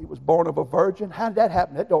God. He was born of a virgin. How did that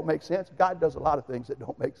happen? That don't make sense. God does a lot of things that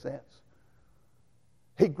don't make sense.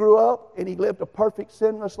 He grew up and he lived a perfect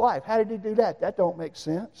sinless life. How did he do that? That don't make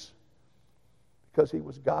sense. Because he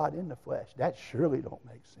was God in the flesh. That surely don't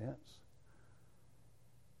make sense.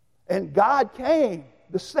 And God came,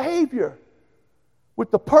 the Savior, with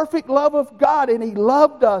the perfect love of God, and he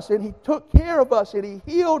loved us, and he took care of us, and he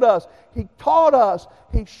healed us, he taught us,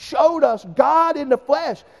 he showed us God in the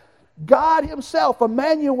flesh. God himself,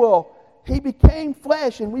 Emmanuel, he became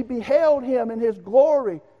flesh, and we beheld him in his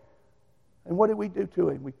glory. And what did we do to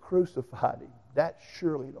him? We crucified him. That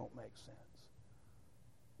surely don't make sense.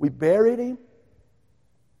 We buried him,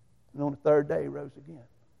 and on the third day he rose again.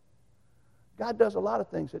 God does a lot of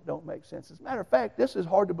things that don't make sense. As a matter of fact, this is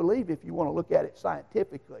hard to believe if you want to look at it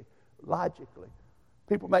scientifically, logically.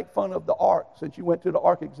 People make fun of the ark. Since you went to the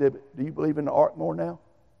ark exhibit, do you believe in the ark more now?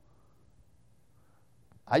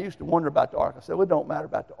 I used to wonder about the ark. I said, well, it don't matter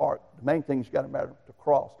about the ark. The main thing is got to matter the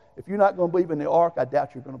cross. If you're not going to believe in the ark, I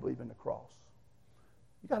doubt you're going to believe in the cross.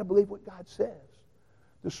 You got to believe what God says.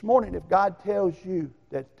 This morning, if God tells you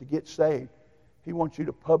that to get saved, He wants you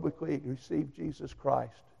to publicly receive Jesus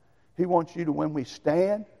Christ. He wants you to, when we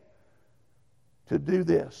stand, to do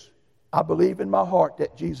this. I believe in my heart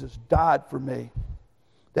that Jesus died for me,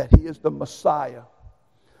 that He is the Messiah,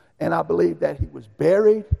 and I believe that He was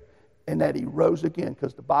buried and that He rose again,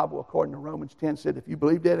 because the Bible, according to Romans 10, said if you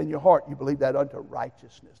believe that in your heart, you believe that unto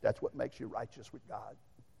righteousness. That's what makes you righteous with God.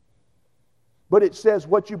 But it says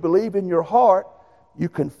what you believe in your heart, you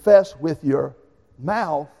confess with your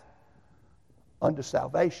mouth unto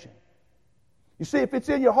salvation. You see, if it's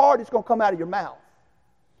in your heart, it's going to come out of your mouth.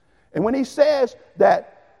 And when He says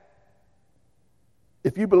that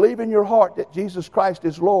if you believe in your heart that Jesus Christ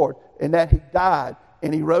is Lord and that He died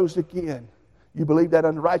and He rose again, you believe that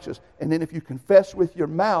unto righteousness. And then if you confess with your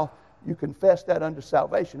mouth, you confess that unto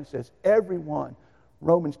salvation. It says everyone,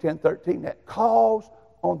 Romans 10:13, that calls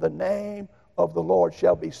on the name of the Lord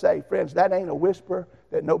shall be saved. Friends, that ain't a whisper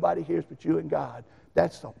that nobody hears but you and God.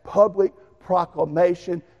 That's a public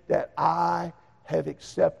proclamation that I have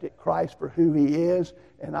accepted Christ for who He is,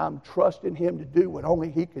 and I'm trusting Him to do what only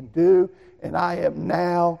He can do, and I am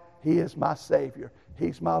now, He is my Savior.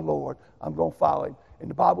 He's my Lord. I'm going to follow Him. And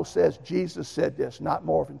the Bible says, Jesus said this, not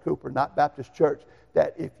Marvin Cooper, not Baptist Church,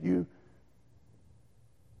 that if you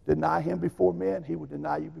deny Him before men, He will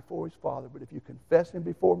deny you before His Father. But if you confess Him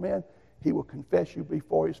before men, He will confess you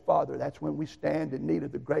before His Father. That's when we stand in need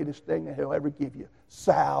of the greatest thing that He'll ever give you,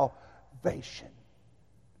 salvation.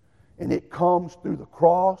 And it comes through the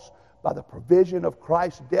cross, by the provision of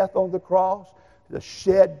Christ's death on the cross, the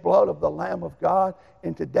shed blood of the Lamb of God.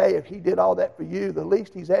 And today, if He did all that for you, the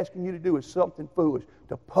least He's asking you to do is something foolish,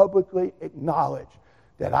 to publicly acknowledge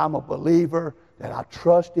that I'm a believer, that I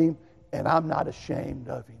trust Him, and I'm not ashamed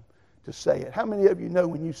of Him to say it. How many of you know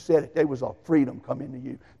when you said it, there was a freedom come into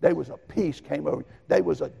you? There was a peace came over you. There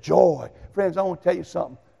was a joy. Friends, I want to tell you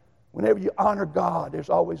something. Whenever you honor God, there's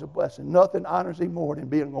always a blessing. Nothing honors Him more than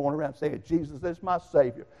being going around saying, Jesus is my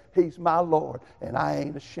Savior. He's my Lord, and I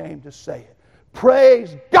ain't ashamed to say it.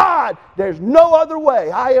 Praise God! There's no other way.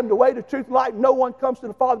 I am the way, the truth, and life. No one comes to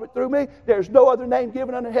the Father but through me. There's no other name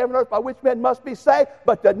given under heaven and earth by which men must be saved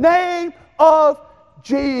but the name of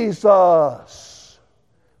Jesus.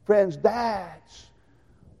 Friends, that's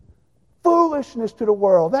foolishness to the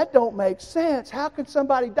world. That don't make sense. How could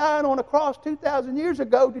somebody dying on a cross 2,000 years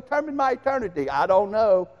ago determine my eternity? I don't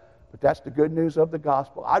know. But that's the good news of the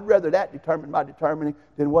gospel. I'd rather that determine my determining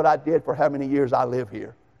than what I did for how many years I live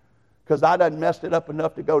here. Because I done messed it up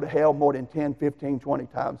enough to go to hell more than 10, 15, 20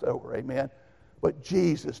 times over. Amen. But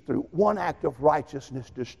Jesus, through one act of righteousness,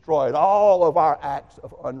 destroyed all of our acts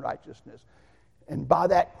of unrighteousness. And by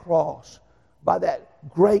that cross, by that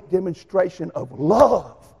great demonstration of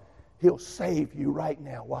love, He'll save you right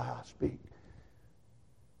now while I speak.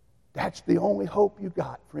 That's the only hope you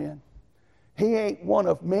got, friend. He ain't one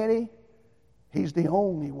of many. He's the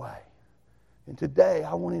only way. And today,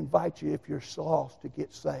 I want to invite you, if you're lost, to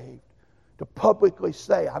get saved. To publicly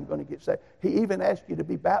say, I'm going to get saved. He even asked you to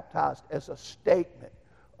be baptized as a statement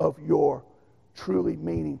of your truly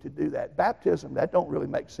meaning to do that. Baptism, that don't really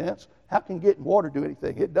make sense. How can getting water do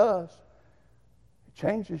anything? It does. It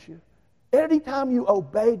changes you. Anytime you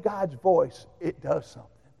obey God's voice, it does something.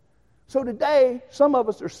 So today, some of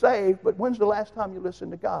us are saved, but when's the last time you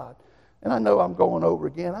listened to God? And I know I'm going over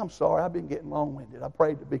again. I'm sorry. I've been getting long-winded. I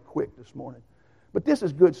prayed to be quick this morning. But this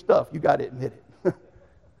is good stuff. You got to admit it.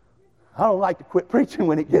 I don't like to quit preaching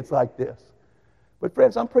when it gets like this. But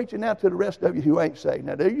friends, I'm preaching now to the rest of you who ain't saved.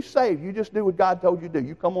 Now, are you saved? You just do what God told you to do.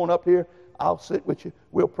 You come on up here. I'll sit with you.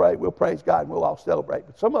 We'll pray. We'll praise God, and we'll all celebrate.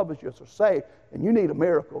 But some of us just are saved, and you need a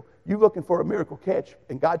miracle. You're looking for a miracle catch,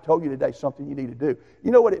 and God told you today something you need to do.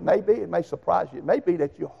 You know what it may be? It may surprise you. It may be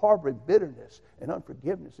that you're harboring bitterness and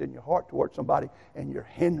unforgiveness in your heart towards somebody, and you're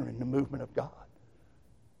hindering the movement of God.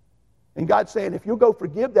 And God's saying, if you'll go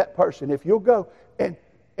forgive that person, if you'll go and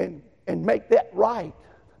make that right,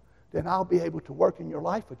 then I'll be able to work in your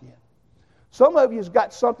life again. Some of you's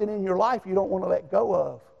got something in your life you don't want to let go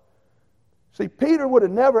of. See, Peter would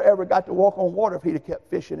have never, ever got to walk on water if he'd have kept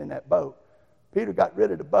fishing in that boat. Peter got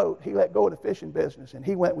rid of the boat. He let go of the fishing business, and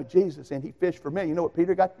he went with Jesus, and he fished for men. You know what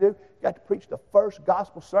Peter got to do? He got to preach the first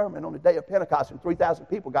gospel sermon on the day of Pentecost, and 3,000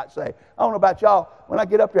 people got saved. I don't know about y'all. When I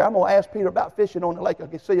get up here, I'm going to ask Peter about fishing on the lake of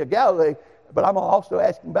Sea of Galilee But I'm also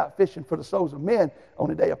asking about fishing for the souls of men on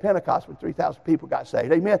the day of Pentecost when 3,000 people got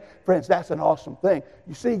saved. Amen? Friends, that's an awesome thing.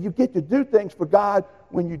 You see, you get to do things for God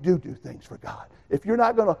when you do things for God. If you're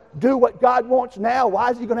not going to do what God wants now,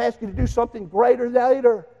 why is He going to ask you to do something greater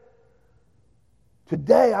later?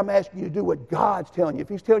 Today, I'm asking you to do what God's telling you. If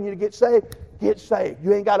He's telling you to get saved, get saved.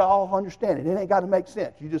 You ain't got to all understand it. It ain't got to make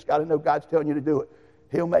sense. You just got to know God's telling you to do it.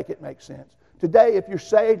 He'll make it make sense. Today, if you're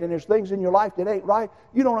saved and there's things in your life that ain't right,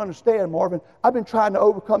 you don't understand, Marvin. I've been trying to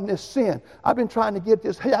overcome this sin. I've been trying to get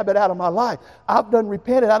this habit out of my life. I've done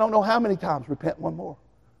repented. I don't know how many times. Repent one more.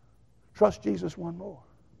 Trust Jesus one more.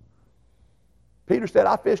 Peter said,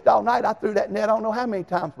 I fished all night. I threw that net I don't know how many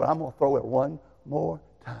times, but I'm going to throw it one more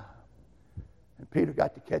time. And Peter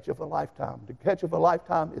got the catch of a lifetime. The catch of a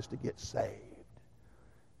lifetime is to get saved.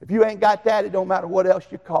 If you ain't got that, it don't matter what else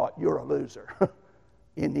you caught. You're a loser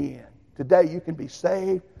in the end. Today you can be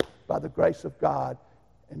saved by the grace of God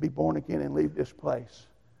and be born again and leave this place.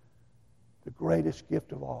 The greatest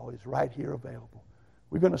gift of all is right here available.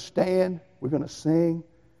 We're going to stand, we're going to sing,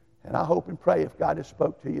 and I hope and pray if God has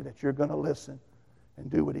spoke to you that you're going to listen and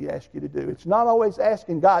do what He asked you to do. It's not always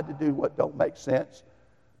asking God to do what don't make sense.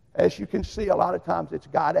 As you can see, a lot of times it's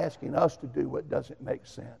God asking us to do what doesn't make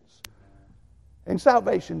sense. And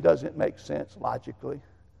salvation doesn't make sense logically,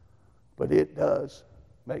 but it does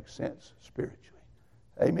make sense spiritually.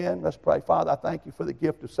 Amen. Let's pray. Father, I thank You for the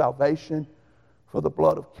gift of salvation, for the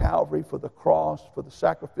blood of Calvary, for the cross, for the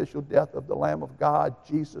sacrificial death of the Lamb of God,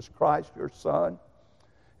 Jesus Christ, Your Son.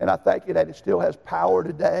 And I thank You that it still has power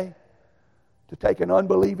today to take an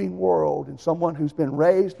unbelieving world and someone who's been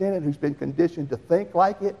raised in it, who's been conditioned to think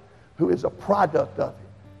like it, who is a product of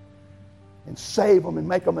it, and save them and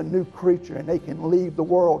make them a new creature, and they can leave the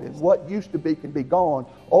world, and what used to be can be gone.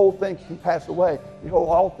 Old things can pass away. Behold,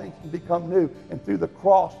 all things can become new, and through the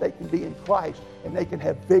cross they can be in Christ, and they can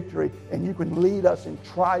have victory, and You can lead us in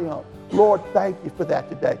triumph. Lord, thank You for that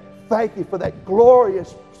today. Thank You for that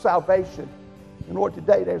glorious salvation. And Lord,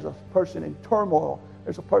 today there's a person in turmoil.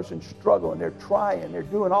 There's a person struggling. They're trying. They're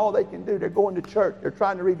doing all they can do. They're going to church. They're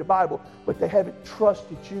trying to read the Bible, but they haven't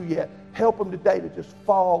trusted You yet. Help them today to just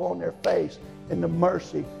fall on their face in the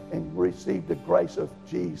mercy and receive the grace of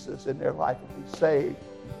Jesus in their life and be saved.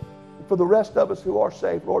 And for the rest of us who are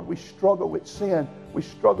saved, Lord, we struggle with sin. We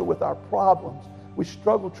struggle with our problems. We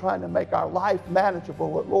struggle trying to make our life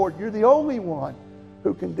manageable. But Lord, You're the only one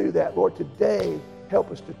who can do that. Lord, today,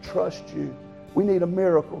 help us to trust You. We need a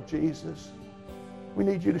miracle, Jesus. We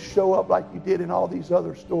need You to show up like You did in all these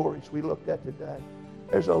other stories we looked at today.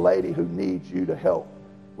 There's a lady who needs You to help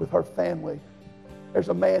with her family. There's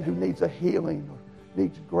a man who needs a healing or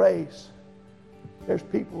needs grace. There's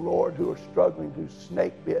people, Lord, who are struggling, who's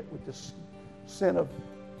snake bit with the sin of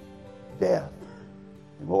death.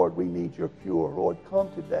 And Lord, we need Your cure. Lord, come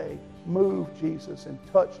today. Move, Jesus, and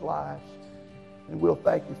touch lives. And we'll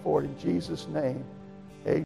thank You for it in Jesus' name.